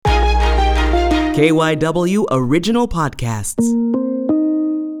KYW Original Podcasts.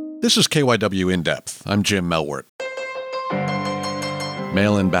 This is KYW In Depth. I'm Jim Melwert.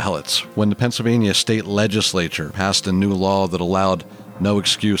 Mail-in ballots. When the Pennsylvania state legislature passed a new law that allowed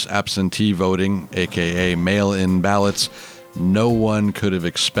no-excuse absentee voting, aka mail-in ballots, no one could have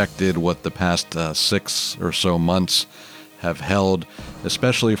expected what the past 6 or so months have held,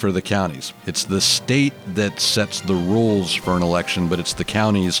 especially for the counties. It's the state that sets the rules for an election, but it's the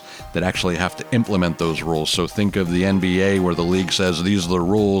counties that actually have to implement those rules. So think of the NBA, where the league says these are the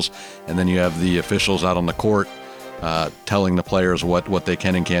rules, and then you have the officials out on the court telling the players what they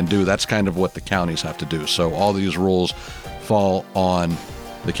can and can't do. That's kind of what the counties have to do. So all these rules fall on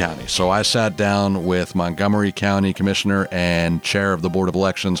the county. So I sat down with Montgomery County Commissioner and Chair of the Board of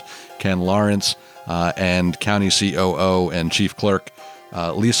Elections, Ken Lawrence, and County COO and Chief Clerk,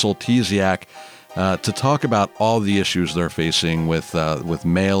 Lisa Oltesiak, to talk about all the issues they're facing with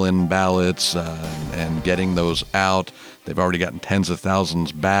mail-in ballots and getting those out. They've already gotten tens of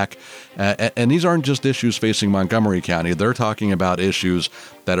thousands back. And these aren't just issues facing Montgomery County. They're talking about issues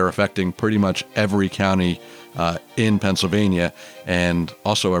that are affecting pretty much every county in Pennsylvania and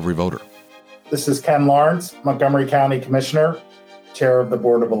also every voter. This is Ken Lawrence, Montgomery County Commissioner, Chair of the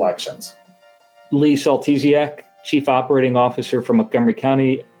Board of Elections. Lisa Oltesiak, Chief Operating Officer for Montgomery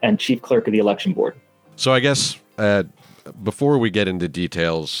County and Chief Clerk of the Election Board. So I guess before we get into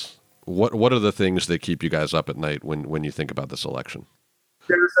details, what are the things that keep you guys up at night when you think about this election?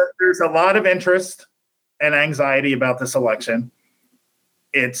 There's a lot of interest and anxiety about this election.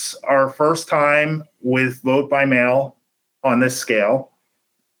 It's our first time with vote by mail on this scale,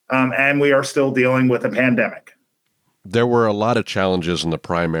 and we are still dealing with a pandemic. There were a lot of challenges in the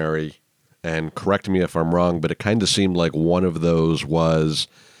primary, and correct me if I'm wrong, but it kind of seemed like one of those was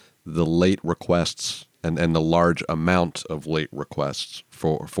the late requests and the large amount of late requests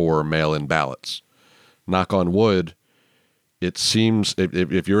for mail-in ballots. Knock on wood, it seems,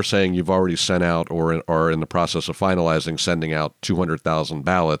 if you're saying you've already sent out or are in the process of finalizing sending out 200,000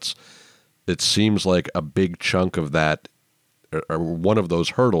 ballots, it seems like a big chunk of that, or one of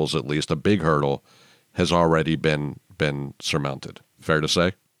those hurdles at least, a big hurdle, has already been surmounted. Fair to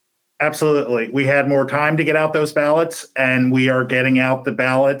say? Absolutely. We had more time to get out those ballots, and we are getting out the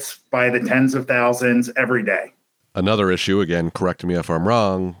ballots by the tens of thousands every day. Another issue, again, correct me if I'm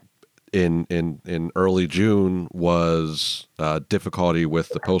wrong, in early June was difficulty with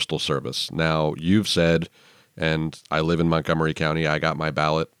the Postal Service. Now, you've said, and I live in Montgomery County, I got my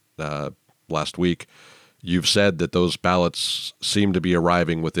ballot last week. You've said that those ballots seem to be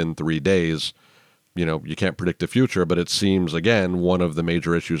arriving within 3 days. You know, you can't predict the future, but it seems, again, one of the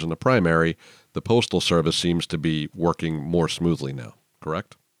major issues in the primary, the Postal Service seems to be working more smoothly now,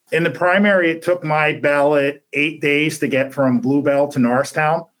 correct? In the primary, it took my ballot 8 days to get from Bluebell to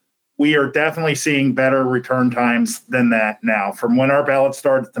Norristown. We are definitely seeing better return times than that now. From when our ballot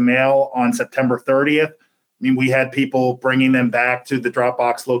started to mail on September 30th, we had people bringing them back to the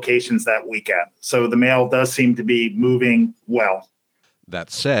Dropbox locations that weekend. So the mail does seem to be moving well. That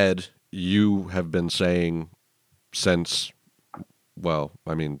said, you have been saying since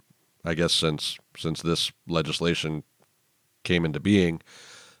this legislation came into being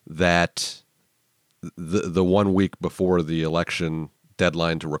that the 1 week before the election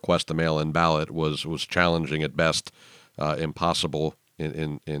deadline to request a mail-in ballot was challenging at best, impossible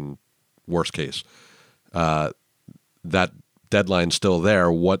in worst case. That deadline's still there.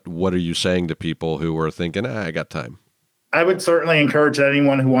 What are you saying to people who are thinking, I got time? I would certainly encourage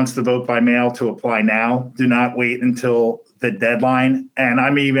anyone who wants to vote by mail to apply now. Do not wait until the deadline. And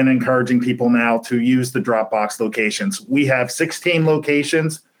I'm even encouraging people now to use the Dropbox locations. We have 16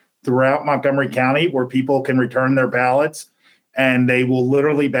 locations throughout Montgomery County where people can return their ballots, and they will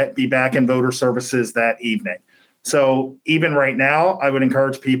literally be back in voter services that evening. So even right now, I would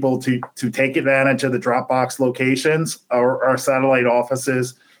encourage people to take advantage of the Dropbox locations or our satellite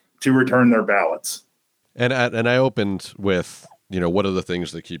offices to return their ballots. And I opened with, what are the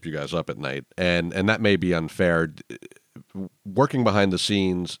things that keep you guys up at night? And that may be unfair. Working behind the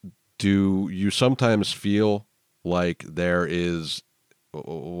scenes, do you sometimes feel like there is,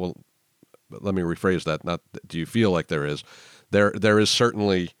 well, let me rephrase that. Not do you feel like there is? There is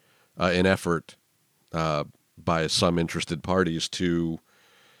certainly an effort by some interested parties to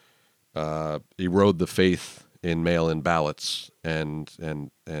erode the faith in mail-in ballots and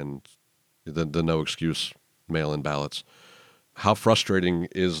the no excuse mail-in ballots. How frustrating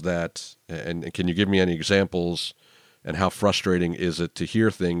is that? And can you give me any examples? And how frustrating is it to hear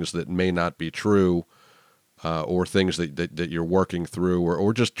things that may not be true, or things that you're working through,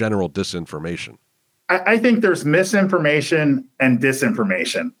 or just general disinformation? I think there's misinformation and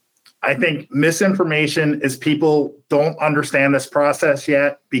disinformation. I think misinformation is people don't understand this process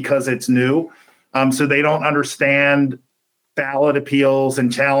yet because it's new. So they don't understand ballot appeals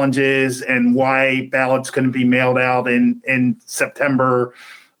and challenges and why ballots couldn't be mailed out in September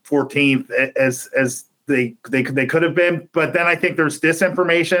 14th as they could have been. But then I think there's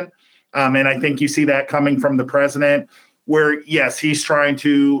disinformation. And I think you see that coming from the president, where, yes, he's trying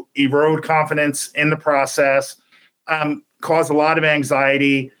to erode confidence in the process, cause a lot of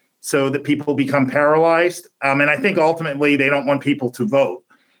anxiety so that people become paralyzed. And I think ultimately they don't want people to vote.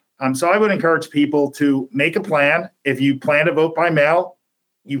 So I would encourage people to make a plan. If you plan to vote by mail,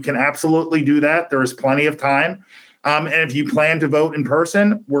 you can absolutely do that. There is plenty of time. And if you plan to vote in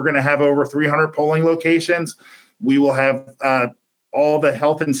person, we're going to have over 300 polling locations. We will have all the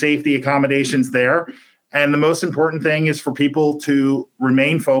health and safety accommodations there. And the most important thing is for people to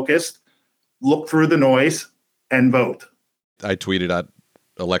remain focused, look through the noise, and vote. I tweeted out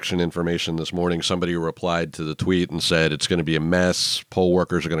election information this morning. Somebody replied to the tweet and said it's going to be a mess. Poll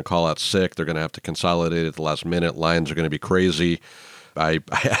workers are going to call out sick. They're going to have to consolidate at the last minute. Lines are going to be crazy. I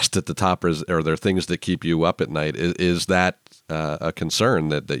asked at the top, are there things that keep you up at night? Is that a concern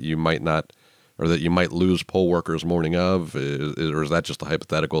that you might not, or that you might lose poll workers morning of? Or is that just a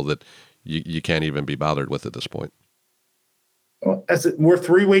hypothetical that you can't even be bothered with at this point? Well, we're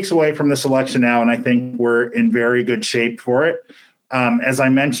 3 weeks away from this election now, and I think we're in very good shape for it. As I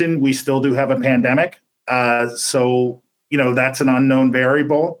mentioned, we still do have a pandemic. So, that's an unknown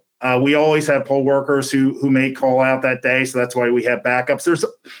variable. We always have poll workers who may call out that day. So that's why we have backups. There's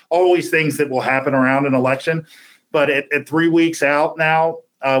always things that will happen around an election. But at 3 weeks out now,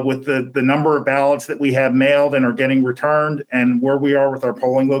 with the number of ballots that we have mailed and are getting returned and where we are with our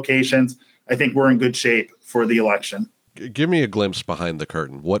polling locations, I think we're in good shape for the election. Give me a glimpse behind the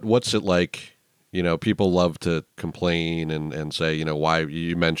curtain. What's it like? People love to complain and say, why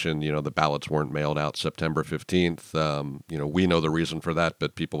you mentioned, the ballots weren't mailed out September 15th. We know the reason for that,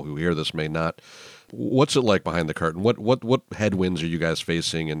 but people who hear this may not. What's it like behind the curtain? What headwinds are you guys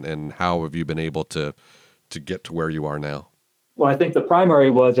facing, and how have you been able to get to where you are now? Well, I think the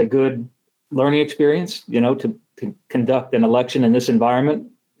primary was a good learning experience, to conduct an election in this environment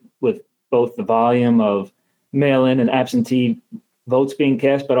with both the volume of mail-in and absentee votes being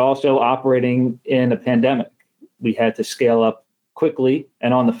cast, but also operating in a pandemic. We had to scale up quickly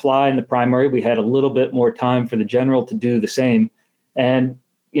and on the fly in the primary. We had a little bit more time for the general to do the same. And,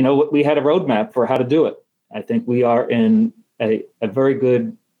 we had a roadmap for how to do it. I think we are in a very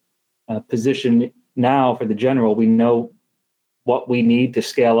good position now for the general. We know what we need to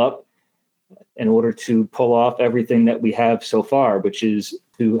scale up in order to pull off everything that we have so far, which is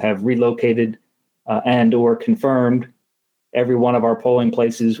to have relocated and or confirmed every one of our polling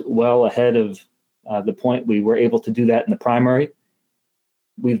places well ahead of the point we were able to do that in the primary.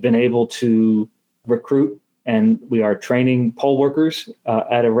 We've been able to recruit, and we are training poll workers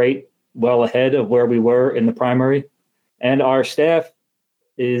at a rate well ahead of where we were in the primary. And our staff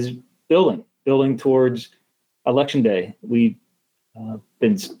is building towards Election Day. We've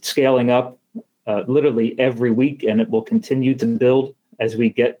been scaling up literally every week, and it will continue to build as we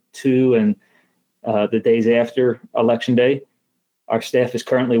get to and the days after Election Day. Our staff is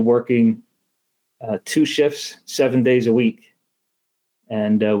currently working 2 shifts, 7 days a week.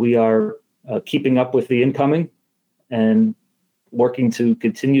 And we are keeping up with the incoming and working to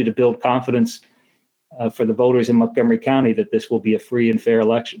continue to build confidence for the voters in Montgomery County that this will be a free and fair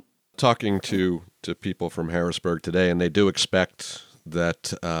election. Talking to people from Harrisburg today, and they do expect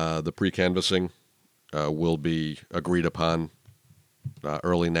that the pre-canvassing will be agreed upon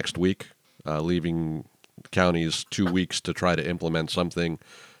early next week, leaving counties 2 weeks to try to implement something,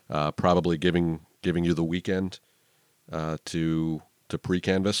 probably giving you the weekend to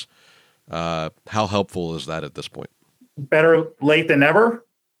pre-canvass. How helpful is that at this point? Better late than never.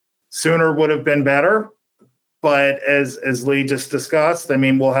 Sooner would have been better. But as Lee just discussed,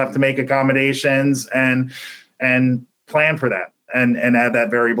 we'll have to make accommodations and plan for that and add that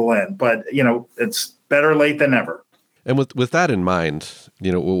variable in. But, it's better late than never. And with that in mind,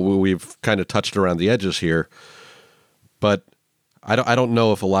 we've kind of touched around the edges here, but I don't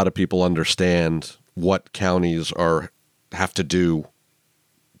know if a lot of people understand what counties have to do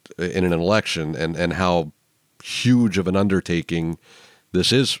in an election and how huge of an undertaking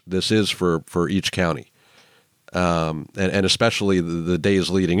this is for each county. And especially the days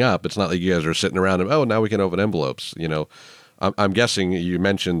leading up. It's not like you guys are sitting around and, now we can open envelopes. I'm guessing you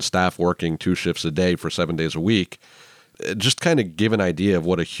mentioned staff working 2 shifts a day for 7 days a week. Just kind of give an idea of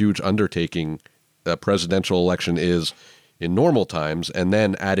what a huge undertaking a presidential election is in normal times, and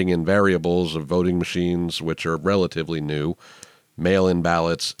then adding in variables of voting machines, which are relatively new, mail-in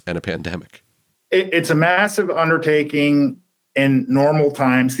ballots, and a pandemic? It's a massive undertaking in normal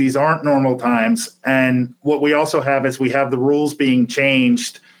times. These aren't normal times. And what we also have is we have the rules being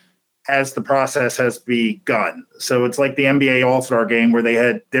changed as the process has begun. So it's like the NBA All-Star game where they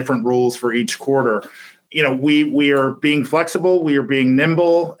had different rules for each quarter. You know, we are being flexible, we are being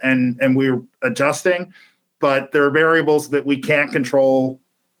nimble, and we're adjusting, but there are variables that we can't control: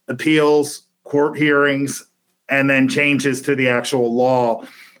 appeals, court hearings, and then changes to the actual law.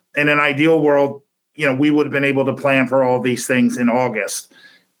 In an ideal world, you know, we would have been able to plan for all these things in August,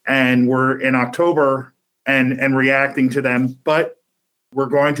 and we're in October and reacting to them, but we're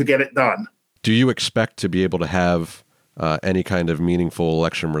going to get it done. Do you expect to be able to have any kind of meaningful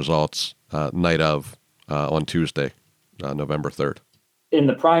election results night of on Tuesday, November 3rd? In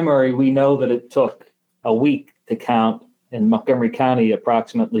the primary, we know that it took a week to count in Montgomery County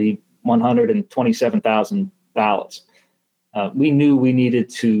approximately 127,000 ballots. We knew we needed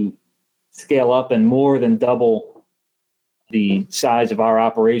to scale up and more than double the size of our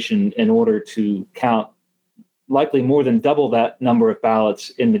operation in order to count likely more than double that number of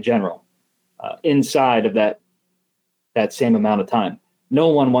ballots in the general inside of that same amount of time. No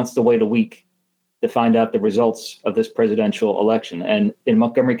one wants to wait a week to find out the results of this presidential election. And in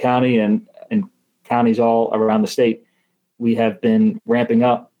Montgomery County and counties all around the state, we have been ramping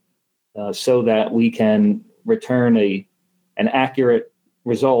up so that we can return an accurate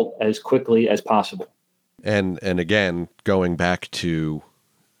result as quickly as possible. And again, going back to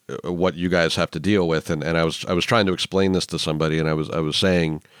what you guys have to deal with, and I was trying to explain this to somebody, and I was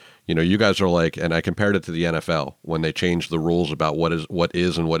saying, you know, you guys are like, and I compared it to the NFL when they changed the rules about what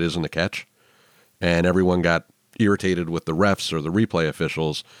is and what isn't a catch, and everyone got irritated with the refs or the replay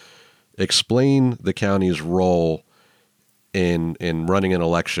officials. Explain the county's role in running an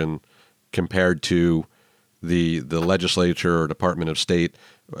election compared to the legislature or Department of State.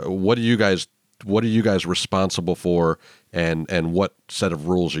 What are you guys responsible for, and what set of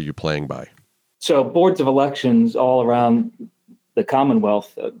rules are you playing by? So boards of elections all around the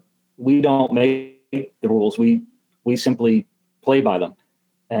Commonwealth, we don't make the rules. We simply play by them.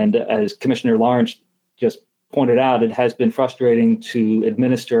 And as Commissioner Lawrence just pointed out, it has been frustrating to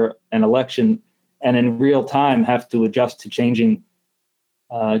administer an election and in real time have to adjust to changing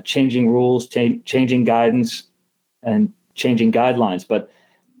rules, changing guidance, and changing guidelines. But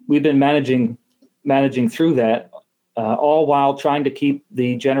we've been managing through that, all while trying to keep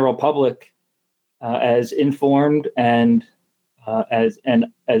the general public as informed and as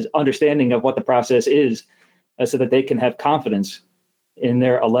understanding of what the process is, so that they can have confidence in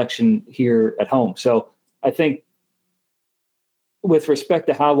their election here at home. So I think with respect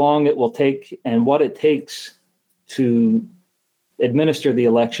to how long it will take and what it takes to administer the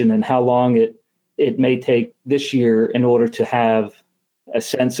election and how long it may take this year in order to have a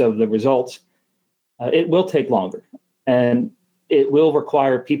sense of the results, it will take longer, and it will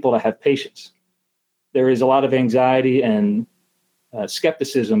require people to have patience. There is a lot of anxiety and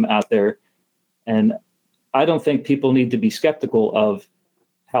skepticism out there, and I don't think people need to be skeptical of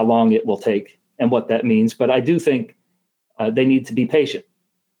how long it will take and what that means, but I do think they need to be patient,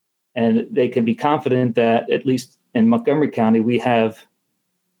 and they can be confident that at least in Montgomery County, we have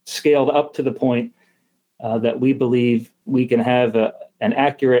scaled up to the point that we believe we can have an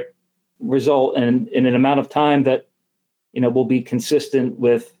accurate result and in an amount of time that, you know, will be consistent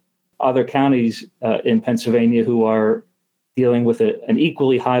with other counties in Pennsylvania who are dealing with an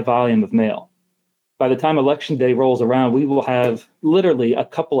equally high volume of mail. By the time Election Day rolls around, we will have literally a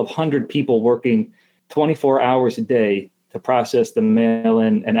couple of hundred people working 24 hours a day to process the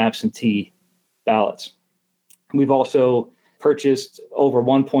mail-in and absentee ballots. We've also purchased over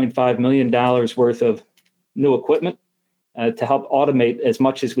 $1.5 million worth of new equipment to help automate as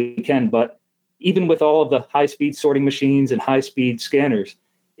much as we can. But even with all of the high-speed sorting machines and high-speed scanners,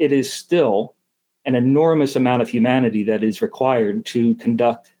 it is still an enormous amount of humanity that is required to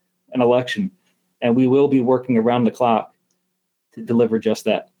conduct an election. And we will be working around the clock to deliver just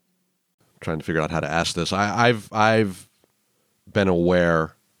that. I'm trying to figure out how to ask this. I've been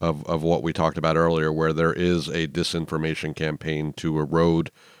aware of what we talked about earlier, where there is a disinformation campaign to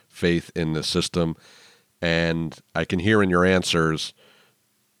erode faith in the system. And I can hear in your answers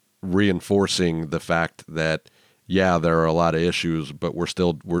reinforcing the fact that, yeah, there are a lot of issues, but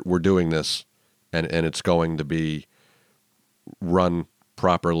we're doing this, and it's going to be run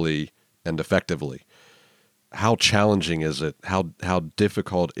properly and effectively. How challenging is it? How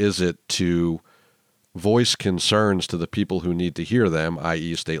difficult is it to voice concerns to the people who need to hear them,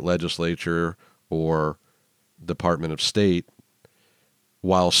 i.e. state legislature or Department of State,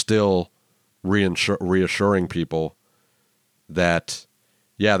 while still reassuring people that,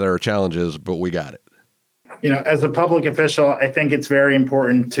 yeah, there are challenges, but we got it. As a public official, I think it's very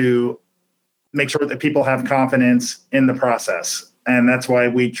important to make sure that people have confidence in the process. And that's why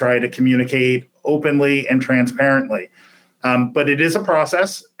we try to communicate openly and transparently. But it is a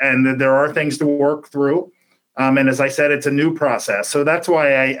process, and there are things to work through. And as I said, it's a new process. So that's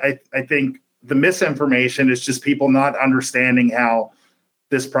why I think the misinformation is just people not understanding how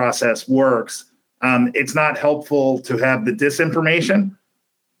this process works. It's not helpful to have the disinformation.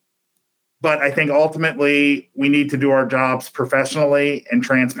 But I think ultimately we need to do our jobs professionally and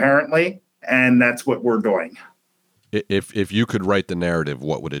transparently, and that's what we're doing. If you could write the narrative,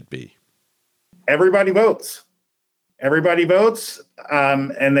 what would it be? Everybody votes. Everybody votes,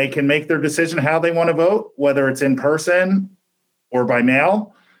 and they can make their decision how they want to vote, whether it's in person or by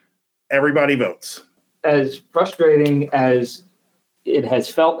mail. Everybody votes. As frustrating as it has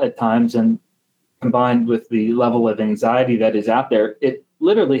felt at times, and combined with the level of anxiety that is out there, it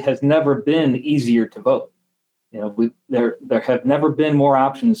literally has never been easier to vote. There have never been more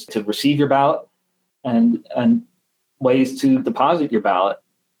options to receive your ballot and ways to deposit your ballot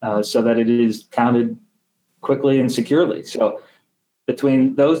so that it is counted quickly and securely. So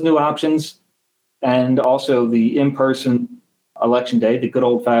between those new options and also the in-person election day, the good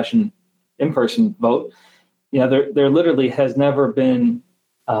old-fashioned in-person vote, there literally has never been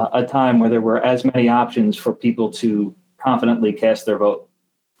a time where there were as many options for people to confidently cast their vote.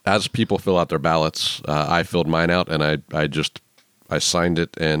 As people fill out their ballots, I filled mine out, and I signed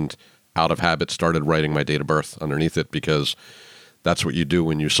it, and out of habit started writing my date of birth underneath it, because that's what you do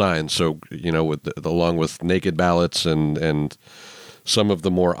when you sign. So, along with naked ballots and some of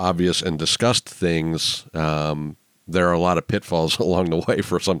the more obvious and discussed things, there are a lot of pitfalls along the way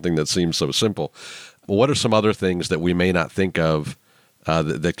for something that seems so simple. What are some other things that we may not think of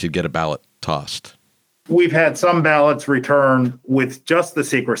that could get a ballot tossed? We've had some ballots returned with just the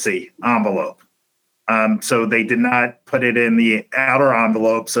secrecy envelope. So they did not put it in the outer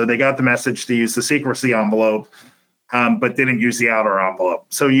envelope. So they got the message to use the secrecy envelope, but didn't use the outer envelope.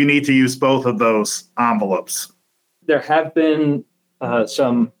 So you need to use both of those envelopes. There have been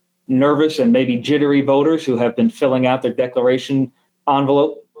some nervous and maybe jittery voters who have been filling out their declaration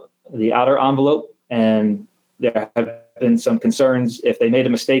envelope, the outer envelope, and there have been some concerns. If they made a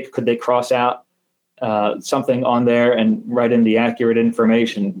mistake, could they cross out something on there and write in the accurate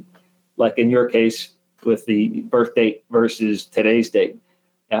information, like in your case with the birth date versus today's date?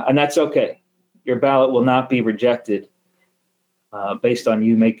 And that's okay. Your ballot will not be rejected based on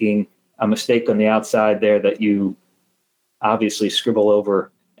you making a mistake on the outside there that you obviously scribble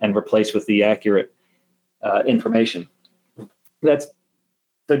over and replace with the accurate information. That's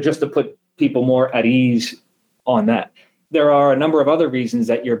so just to put people more at ease on that. There are a number of other reasons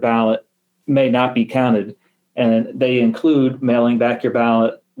that your ballot may not be counted, and they include mailing back your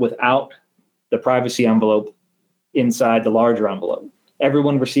ballot without the privacy envelope inside the larger envelope.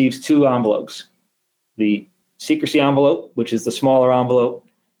 Everyone receives two envelopes, the secrecy envelope, which is the smaller envelope,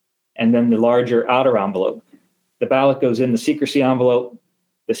 and then the larger outer envelope. The ballot goes in the secrecy envelope.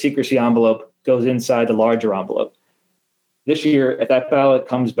 The secrecy envelope goes inside the larger envelope. This year, if that ballot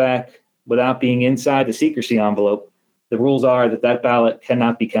comes back without being inside the secrecy envelope, the rules are that that ballot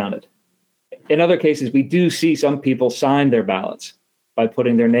cannot be counted. In other cases, we do see some people sign their ballots by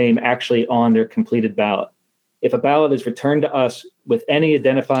putting their name actually on their completed ballot. If a ballot is returned to us with any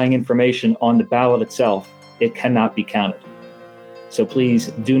identifying information on the ballot itself, it cannot be counted. So please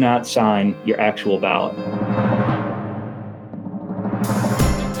do not sign your actual ballot.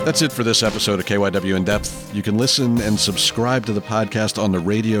 That's it for this episode of KYW In Depth. You can listen and subscribe to the podcast on the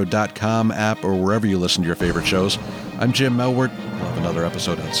radio.com app or wherever you listen to your favorite shows. I'm Jim Melwert. We'll have another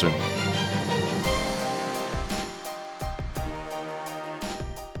episode out soon.